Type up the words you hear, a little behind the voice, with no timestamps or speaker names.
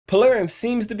Polarium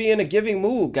seems to be in a giving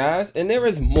mood, guys, and there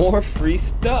is more free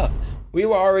stuff. We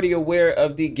were already aware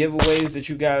of the giveaways that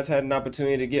you guys had an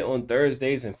opportunity to get on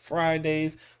Thursdays and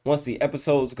Fridays once the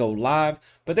episodes go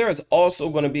live, but there is also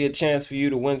going to be a chance for you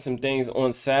to win some things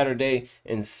on Saturday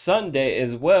and Sunday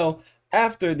as well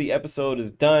after the episode is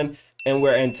done and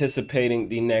we're anticipating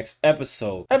the next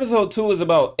episode. Episode 2 is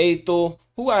about Aethel,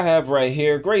 who I have right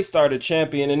here, great starter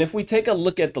champion, and if we take a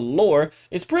look at the lore,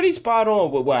 it's pretty spot on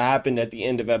with what happened at the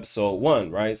end of episode 1,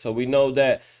 right? So we know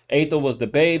that Aethel was the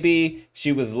baby,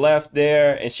 she was left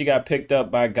there, and she got picked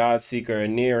up by Godseeker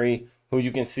Aniri, who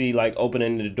you can see like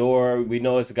opening the door. We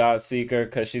know it's Godseeker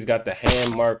because she's got the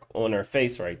hand mark on her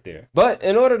face right there. But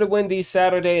in order to win these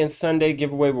Saturday and Sunday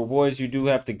giveaway rewards, you do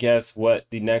have to guess what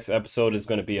the next episode is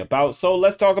going to be about. So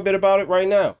let's talk a bit about it right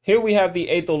now. Here we have the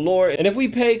Aethel lore, and if we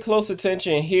pay close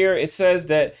attention here, it says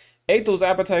that Aethel's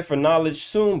appetite for knowledge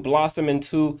soon blossomed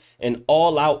into an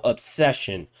all-out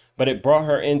obsession, but it brought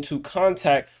her into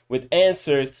contact with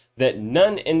answers that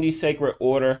none in the Sacred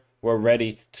Order were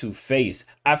ready to face.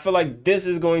 I feel like this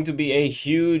is going to be a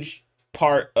huge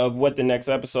part of what the next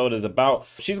episode is about.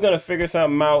 She's going to figure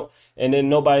something out, and then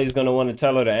nobody's going to want to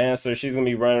tell her the answer. She's going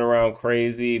to be running around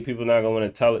crazy. People not going to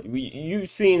want to tell it.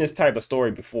 You've seen this type of story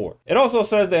before. It also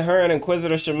says that her and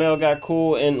Inquisitor Shamel got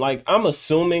cool, and like I'm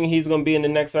assuming he's going to be in the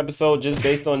next episode just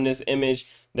based on this image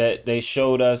that they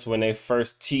showed us when they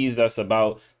first teased us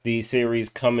about the series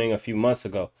coming a few months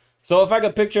ago. So if I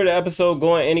could picture the episode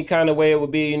going any kind of way, it would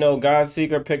be, you know,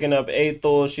 Godseeker picking up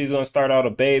Aethel. She's going to start out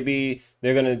a baby.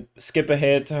 They're going to skip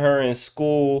ahead to her in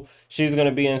school. She's going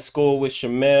to be in school with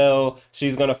Shamel.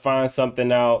 She's going to find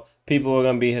something out. People are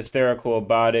going to be hysterical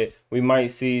about it. We might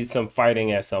see some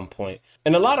fighting at some point.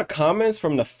 And a lot of comments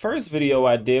from the first video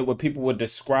I did where people were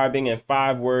describing in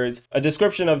 5 words a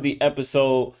description of the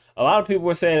episode. A lot of people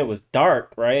were saying it was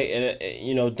dark, right? And,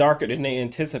 you know, darker than they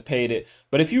anticipated.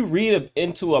 But if you read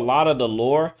into a lot of the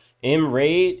lore in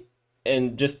Raid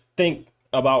and just think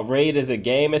about Raid as a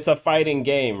game, it's a fighting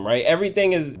game, right?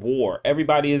 Everything is war.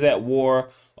 Everybody is at war.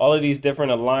 All of these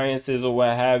different alliances or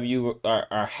what have you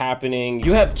are happening.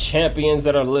 You have champions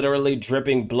that are literally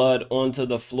dripping blood onto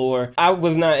the floor. I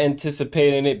was not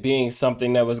anticipating it being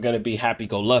something that was going to be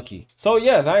happy-go-lucky. So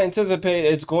yes, I anticipate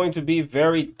it's going to be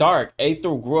very dark.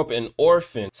 Aethel grew up an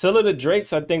orphan. Scylla the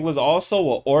Drakes, I think, was also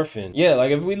an orphan. Yeah,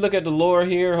 like if we look at the lore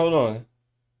here, hold on.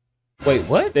 Wait,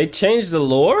 what? They changed the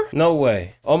lore? No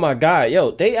way. Oh my god, yo,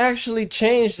 they actually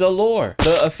changed the lore.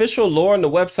 The official lore on the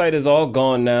website is all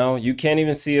gone now. You can't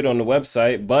even see it on the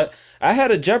website, but I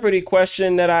had a Jeopardy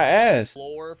question that I asked.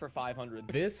 Lore for 500.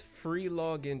 This free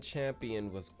login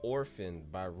champion was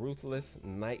orphaned by ruthless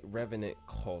Night Revenant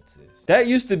cultists. That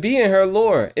used to be in her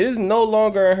lore. It is no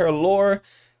longer in her lore.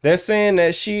 They're saying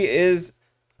that she is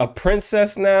a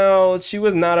princess now. She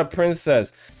was not a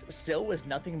princess. Syl was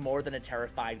nothing more than a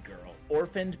terrified girl,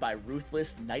 orphaned by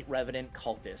ruthless Night Revenant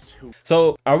cultists who...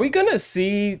 So, are we gonna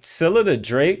see Scylla the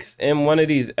Drakes in one of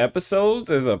these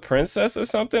episodes as a princess or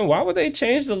something? Why would they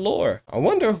change the lore? I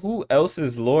wonder who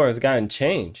else's lore has gotten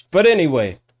changed. But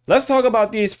anyway, let's talk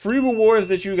about these free rewards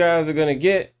that you guys are gonna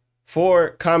get for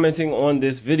commenting on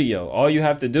this video. All you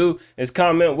have to do is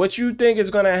comment what you think is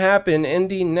going to happen in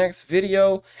the next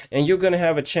video, and you're going to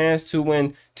have a chance to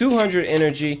win 200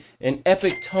 energy, an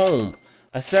epic tome,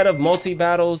 a set of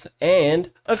multi-battles,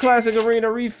 and a classic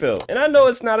arena refill. And I know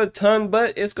it's not a ton,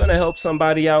 but it's going to help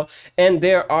somebody out, and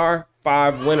there are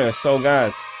 5 winners. So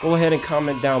guys, go ahead and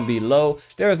comment down below.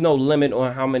 There is no limit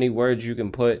on how many words you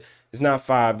can put. It's not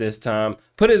 5 this time.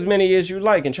 Put as many as you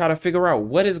like and try to figure out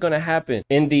what is going to happen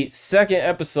in the second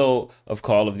episode of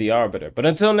Call of the Arbiter. But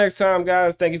until next time,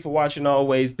 guys, thank you for watching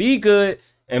always. Be good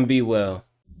and be well.